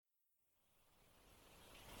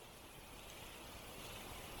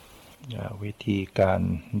วิธีการ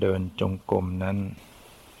เดินจงกรมนั้น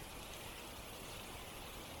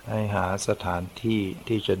ให้หาสถานที่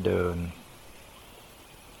ที่จะเดิน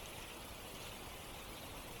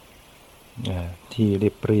ที่เ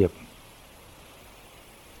รียบ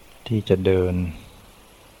ๆที่จะเดิน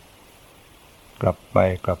กลับไป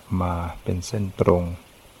กลับมาเป็นเส้นตรง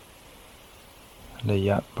ระ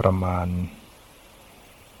ยะประมาณ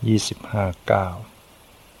25 ก้าว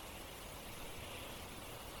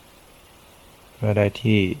เมื่อได้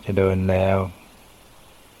ที่จะเดินแล้ว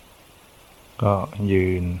ก็ยื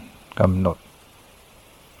นกำหนด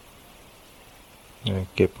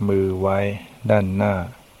เก็บมือไว้ด้านหน้า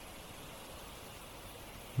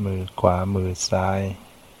มือขวามือซ้าย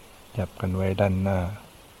จับกันไว้ด้านหน้า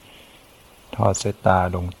ทอดสายตา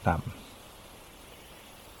ลงต่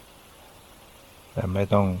ำแต่ไม่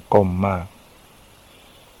ต้องก้มมาก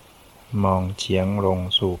มองเฉียงลง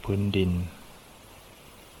สู่พื้นดิน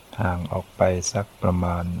ห่างออกไปสักประม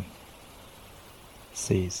าณ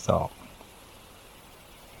4 ศอก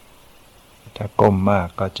ถ้าก้มมาก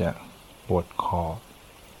ก็จะปวดคอ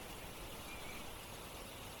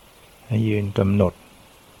ให้ยืนกำหนด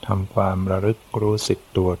ทำความระลึกรู้สึก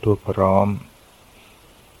ตัวทั่วพร้อม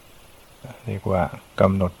เรียกว่าก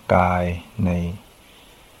ำหนดกายใน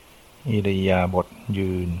อิริยาบถ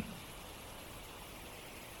ยืน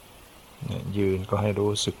ก็ให้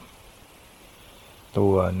รู้สึกตั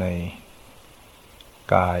วใน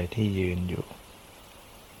กายที่ยืนอยู่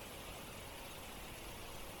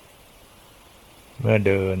เมื่อเ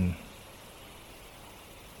ดิน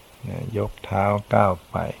ยกเท้าก้าว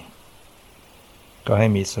ไปก็ให้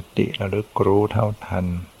มีสติระลึกรู้เท่าทัน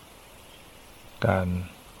การ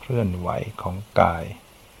เคลื่อนไหวของกาย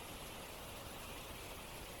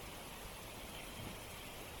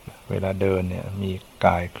เวลาเดินเนี่ยมีก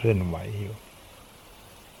ายเคลื่อนไหวอยู่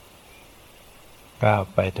ก้าว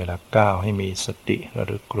ไปแต่ละก้าวให้มีสติระ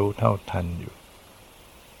ลึกรู้เท่าทันอยู่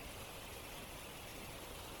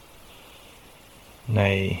ใน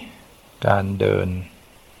การเดิน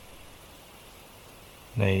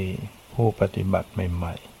ในผู้ปฏิบัติให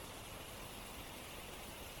ม่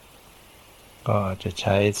ๆก็จะใ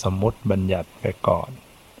ช้สมมุติบัญญัติไปก่อน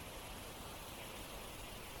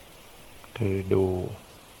คือดู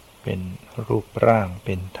เป็นรูปร่างเ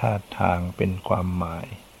ป็นท่าทางเป็นความหมาย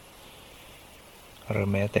หรือ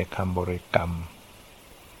แม้แต่คำบริกรรม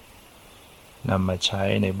นำมาใช้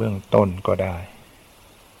ในเบื้องต้นก็ได้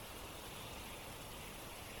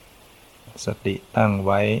สติตั้งไ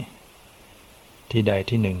ว้ที่ใด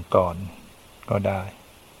ที่หนึ่งก่อนก็ได้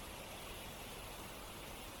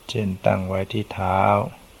เช่นตั้งไว้ที่เท้า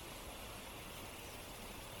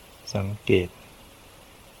สังเกต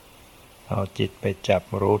เอาจิตไปจับ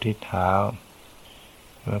รู้ที่เท้า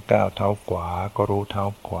เมื่อก้าวเท้าขวาก็รู้เท้า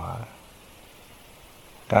ขวา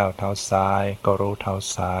ก้าวเท้าซ้ายก็รู้เท้า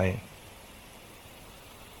ซ้าย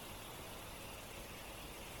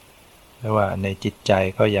แต่ว่าในจิตใจ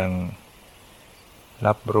ก็ยัง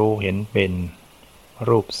รับรู้เห็นเป็น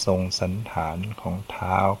รูปทรงสันฐานของเ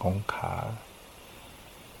ท้าของขา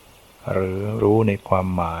หรือรู้ในความ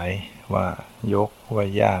หมายว่ายกว่า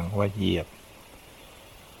ย่างว่าเหยียบ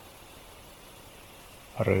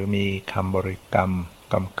หรือมีคำบริกรรม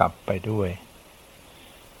กำกับไปด้วย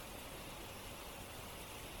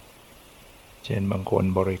เช่นบางคน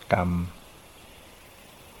บริกรรม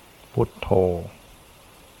พุทโธ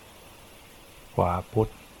ขวาพุท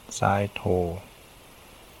ซ้ายโธ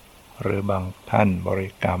หรือบางท่านบ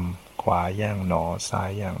ริกรรมขวาย่างหนอซ้าย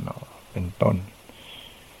ย่างหนอเป็นต้น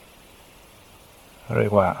เรีย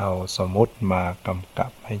กว่าเอาสมมุติมากำกั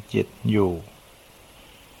บให้จิตอยู่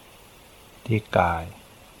ที่กาย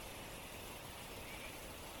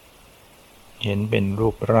เห็นเป็นรู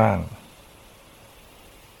ปร่าง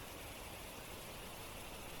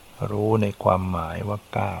รู้ในความหมายว่า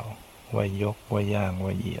ก้าวว่ายกว่าย่าง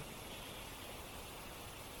ว่าเหยียบ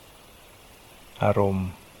อารมณ์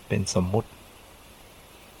เป็นสมมุติ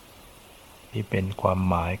ที่เป็นความ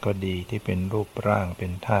หมายก็ดีที่เป็นรูปร่างเป็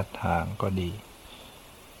นท่าทางก็ดี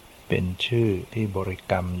เป็นชื่อที่บริ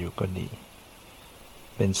กรรมอยู่ก็ดี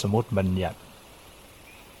เป็นสมมุติบัญญัติ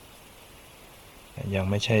ยัง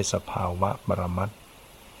ไม่ใช่สภาวะปรมัตถ์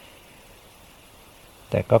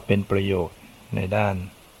แต่ก็เป็นประโยชน์ในด้าน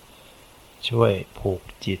ช่วยผูก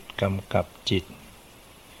จิตกำกับจิต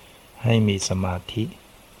ให้มีสมาธิ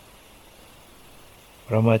เพ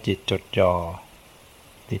ราะเมื่อจิตจดจ่อ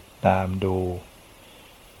ติดตามดู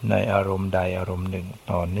ในอารมณ์ใดอารมณ์หนึ่ง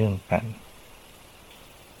ต่อเนื่องกัน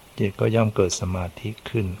จิตก็ย่อมเกิดสมาธิ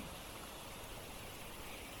ขึ้น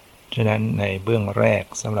ฉะนั้นในเบื้องแรก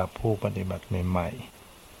สำหรับผู้ปฏิบัติใหม่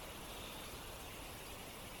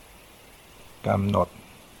ๆกำหนด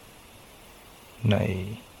ใน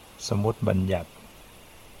สมมุติบัญญัติ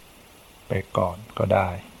ไปก่อนก็ได้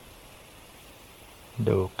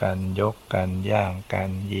ดูการยกการย่างกา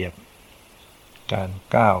รเหยียบการ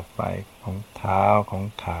ก้าวไปของเท้าของ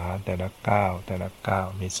ขาแต่ละก้าวแต่ละก้าว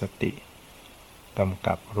มีสติกำ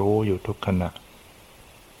กับรู้อยู่ทุกขณะ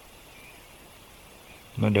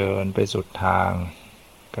เมื่อเดินไปสุดทาง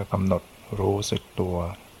ก็กำหนดรู้สึกตัว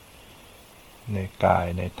ในกาย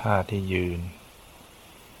ในท่าที่ยืน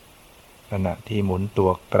ขณะที่หมุนตั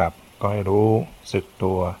วกลับก็ให้รู้สึก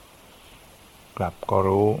ตัวกลับก็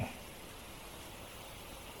รู้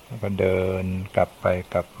แล้วก็เดินกลับไป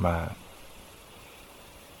กลับมา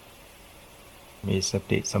มีส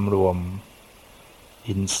ติสำรวม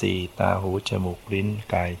อินทรีย์ตาหูจมูกลิ้น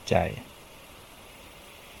กายใจ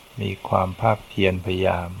มีความภาคเพียรพยาย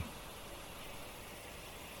าม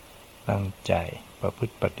ตั้งใจประพฤ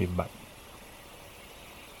ติปฏิบัติ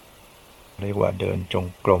เรียกว่าเดินจง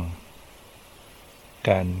กรมก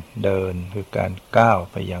ารเดินคือการก้าว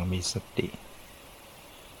ไปอย่างมีสติ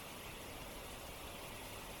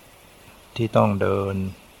ที่ต้องเดิน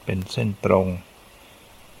เป็นเส้นตรง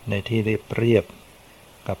ในที่เรียบ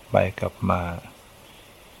กลับไปกลับมา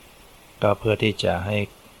ก็เพื่อที่จะให้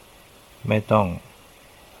ไม่ต้อง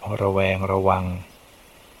ระแวงระวัง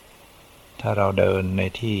ถ้าเราเดินใน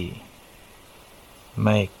ที่ไ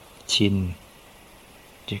ม่ชิน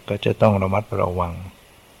จิตก็จะต้องระมัดระวัง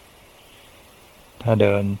ถ้าเ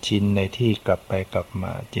ดินชินในที่กลับไปกลับม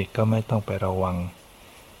าจิตก็ไม่ต้องไประวัง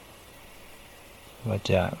ว่า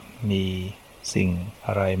จะมีสิ่งอ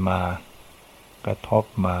ะไรมากระทบ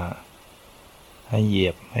มาให้เหยี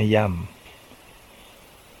ยบให้ย่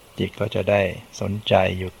ำจิตก็จะได้สนใจ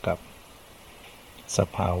อยู่กับส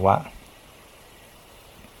ภาวะ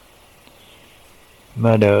เ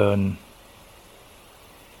มื่อเดิน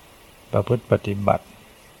ประพฤติปฏิบัติ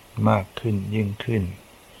มากขึ้นยิ่งขึ้น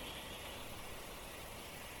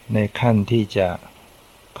ในขั้นที่จะ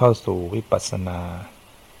เข้าสู่วิปัสสนา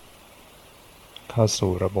เข้า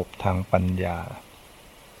สู่ระบบทางปัญญา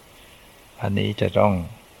อันนี้จะต้อง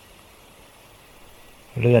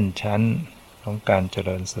เลื่อนชั้นของการเจ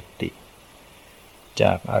ริญสติจ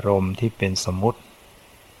ากอารมณ์ที่เป็นสมมุติ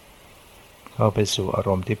เข้าไปสู่อาร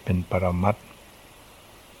มณ์ที่เป็นปรมัตถ์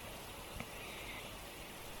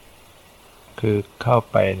คือเข้า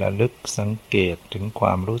ไประลึกสังเกตถึงคว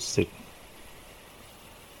ามรู้สึก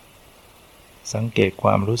สังเกตคว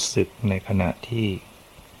ามรู้สึกในขณะที่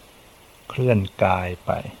เคลื่อนกายไ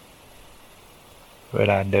ปเว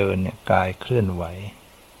ลาเดินเนี่ยกายเคลื่อนไหว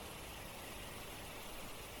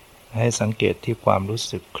ให้สังเกตที่ความรู้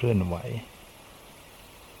สึกเคลื่อนไหว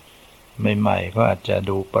ใหม่ๆก็อาจจะ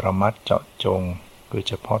ดูปรมัตถ์เจาะจงคือ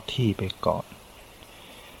เฉพาะที่ไปก่อน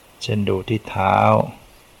เช่นดูที่เท้า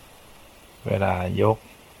เวลายก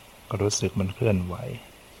ก็รู้สึกมันเคลื่อนไหว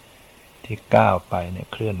ที่ก้าวไปเนี่ย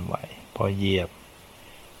เคลื่อนไหวพอเหยียบ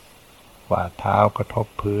ฝ่าเท้ากระทบ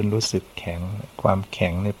พื้นรู้สึกแข็งความแข็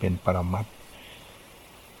งนี่เป็นปรมัตถ์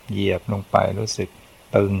เหยียบลงไปรู้สึก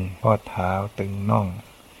ตึงข้อเท้าตึงน่อง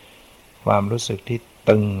ความรู้สึกที่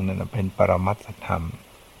ตึงนั่นเป็นปรมัตถธรรม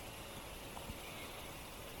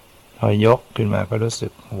พอยกขึ้นมาก็รู้สึ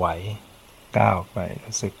กไหวก้าวไป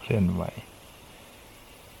รู้สึกเคลื่อนไหว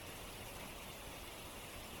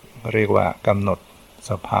เรียกว่ากำหนด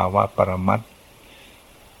สภาวะปรมัตถ์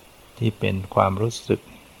ที่เป็นความรู้สึก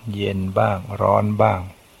เย็นบ้างร้อนบ้าง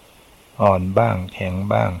อ่อนบ้างแข็ง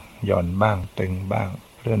บ้างหย่อนบ้างตึงบ้าง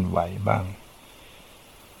เคลื่อนไหวบ้าง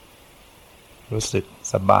รู้สึก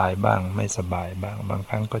สบายบ้างไม่สบายบ้างบาง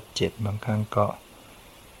ครั้งก็เจ็บบางครั้งก็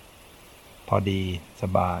พอดีส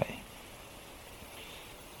บาย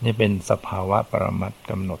นี่เป็นสภาวะปรมัตถ์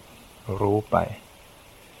กำหนดรู้ไป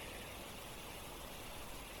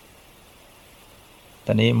ต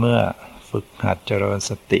อนนี้เมื่อฝึกหัดเจริญ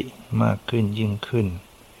สติมากขึ้นยิ่งขึ้น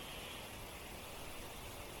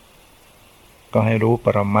ก็ให้รู้ป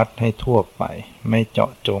รมัตถ์ให้ทั่วไปไม่เจา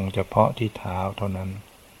ะจงเฉพาะที่เท้าเท่านั้น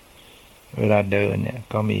เวลาเดินเนี่ย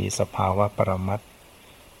ก็มีสภาวะปรมัตถ์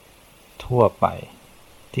ทั่วไป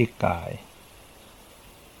ที่กาย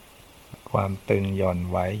ความตึงหย่อน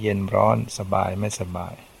ไหวเย็นร้อนสบายไม่สบา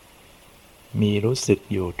ยมีรู้สึก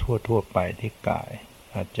อยู่ทั่วไปที่กาย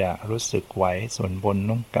อาจจะรู้สึกไหวส่วนบน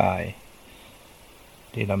ของกาย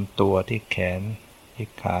ที่ลำตัวที่แขนที่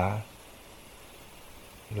ขา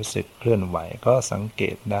รู้สึกเคลื่อนไหวก็สังเก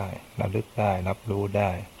ตได้ระลึกได้รับรู้ไ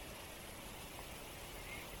ด้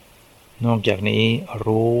นอกจากนี้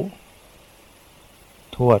รู้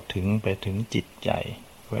ทั่วถึงไปถึงจิตใจ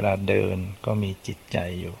เวลาเดินก็มีจิตใจ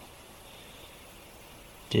อยู่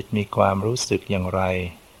จิตมีความรู้สึกอย่างไร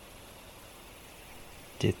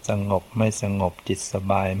จิตสงบไม่สงบจิตส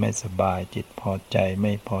บายไม่สบายจิตพอใจไ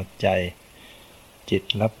ม่พอใจ จิต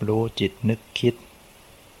รับรู้จิตนึกคิด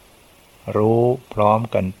รู้พร้อม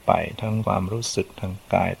กันไปทั้งความรู้สึกทาง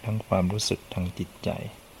กายทั้งความรู้สึกทางจิตใจ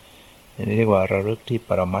อันนี้เรียกว่าระลึกที่ป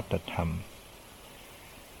รมัตถธรรม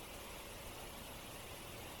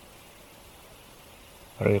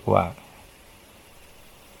เรียกว่า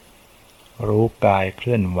รู้กายเค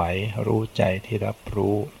ลื่อนไหวรู้ใจที่รับ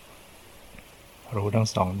รู้ทั้ง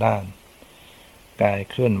สองด้านกาย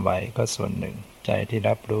เคลื่อนไหวก็ส่วนหนึ่งใจที่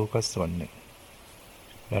รับรู้ก็ส่วนหนึ่ง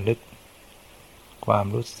ระลึกความ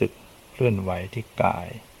รู้สึกเคลื่อนไหวที่กาย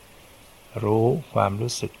รู้ความ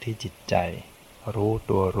รู้สึกที่จิตใจรู้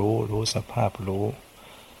ตัวรู้สภาพรู้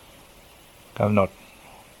กำหนด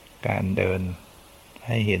การเดินใ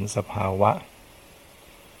ห้เห็นสภาวะ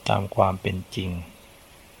ตามความเป็นจริง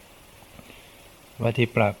ว่าที่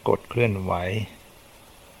ปรากฏเคลื่อนไหว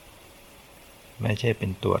ไม่ใช่เป็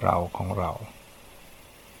นตัวเราของเรา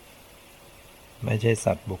ไม่ใช่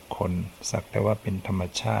สัตว์บุคคลสักแต่ว่าเป็นธรรม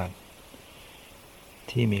ชาติ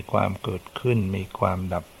ที่มีความเกิดขึ้นมีความ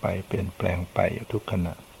ดับไปเปลี่ยนแปลงไปอยู่ทุกขณ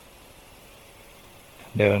ะ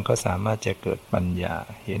เดินก็สามารถจะเกิดปัญญา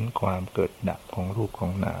เห็นความเกิดดับของรูปขอ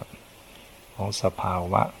งนามของสภา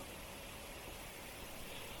วะ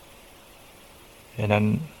ฉะนั้น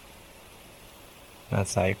อา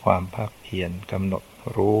ศัยความภาคเพียรกำหนด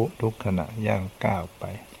รู้ทุกขณะย่างก้าวไป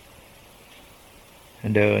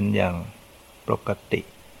เดินอย่างปกติ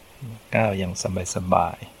ก้าวอย่างสบา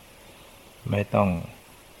ยๆไม่ต้อง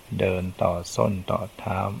เดินต่อส้นต่อเ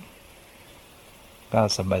ท้าก้าว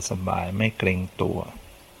สบายๆไม่เกรงตัว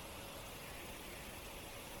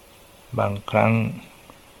บางครั้ง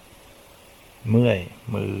เมื่อย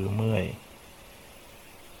มือเมื่อย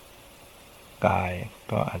กาย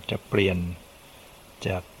ก็อาจจะเปลี่ยนจ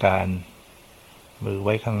ากการมือไ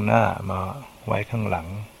ว้ข้างหน้ามาไว้ข้างหลัง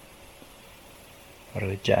หรื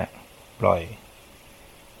อจะปล่อย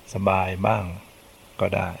สบายบ้างก็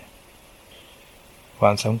ได้คว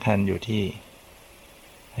ามสำคัญอยู่ที่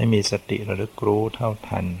ให้มีสติระลึกรู้เท่า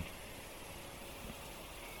ทัน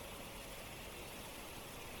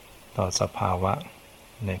ต่อสภาวะ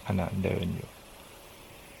ในขณะเดินอยู่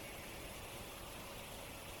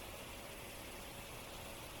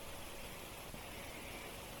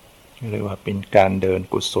เรียกว่าเป็นการเดิน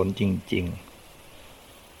กุศลจริง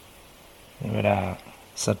ๆเวลา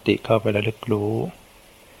สติเข้าไประลึกรู้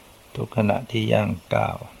ทุกขณะที่ย่างก้า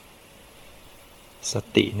วส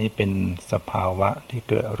ตินี่เป็นสภาวะที่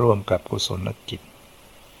เกิดร่วมกับกุศลจิต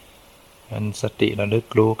อันสติระลึก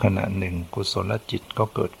รู้ขณะหนึ่งกุศลจิตก็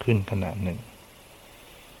เกิดขึ้นขณะหนึ่ง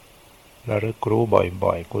ระลึกรู้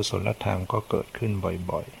บ่อยๆกุศลธรรมก็เกิดขึ้น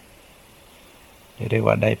บ่อยๆเรียก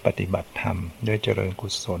ว่าได้ปฏิบัติธรรมด้วยเจริญกุ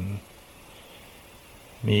ศล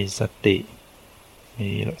มีสติมี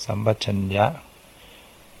สัมปชัญญะ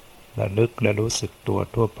ระลึกและรู้สึกตัว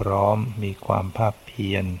ทั่วพร้อมมีความภาคเพี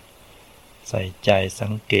ยรใส่ใจสั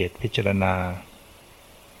งเกตพิจารณา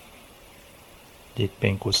จิตเป็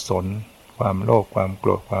นกุศลความโลภความโกร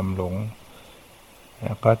ธความหลงแ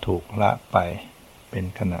ล้วก็ถูกละไปเป็น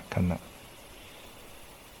ขณะ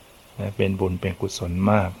และเป็นบุญเป็นกุศล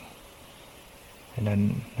มากฉะนั้น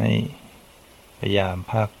ให้พยายาม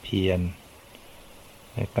ภาคเพียร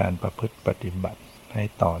ในการประพฤติปฏิบัติให้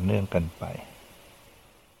ต่อเนื่องกันไป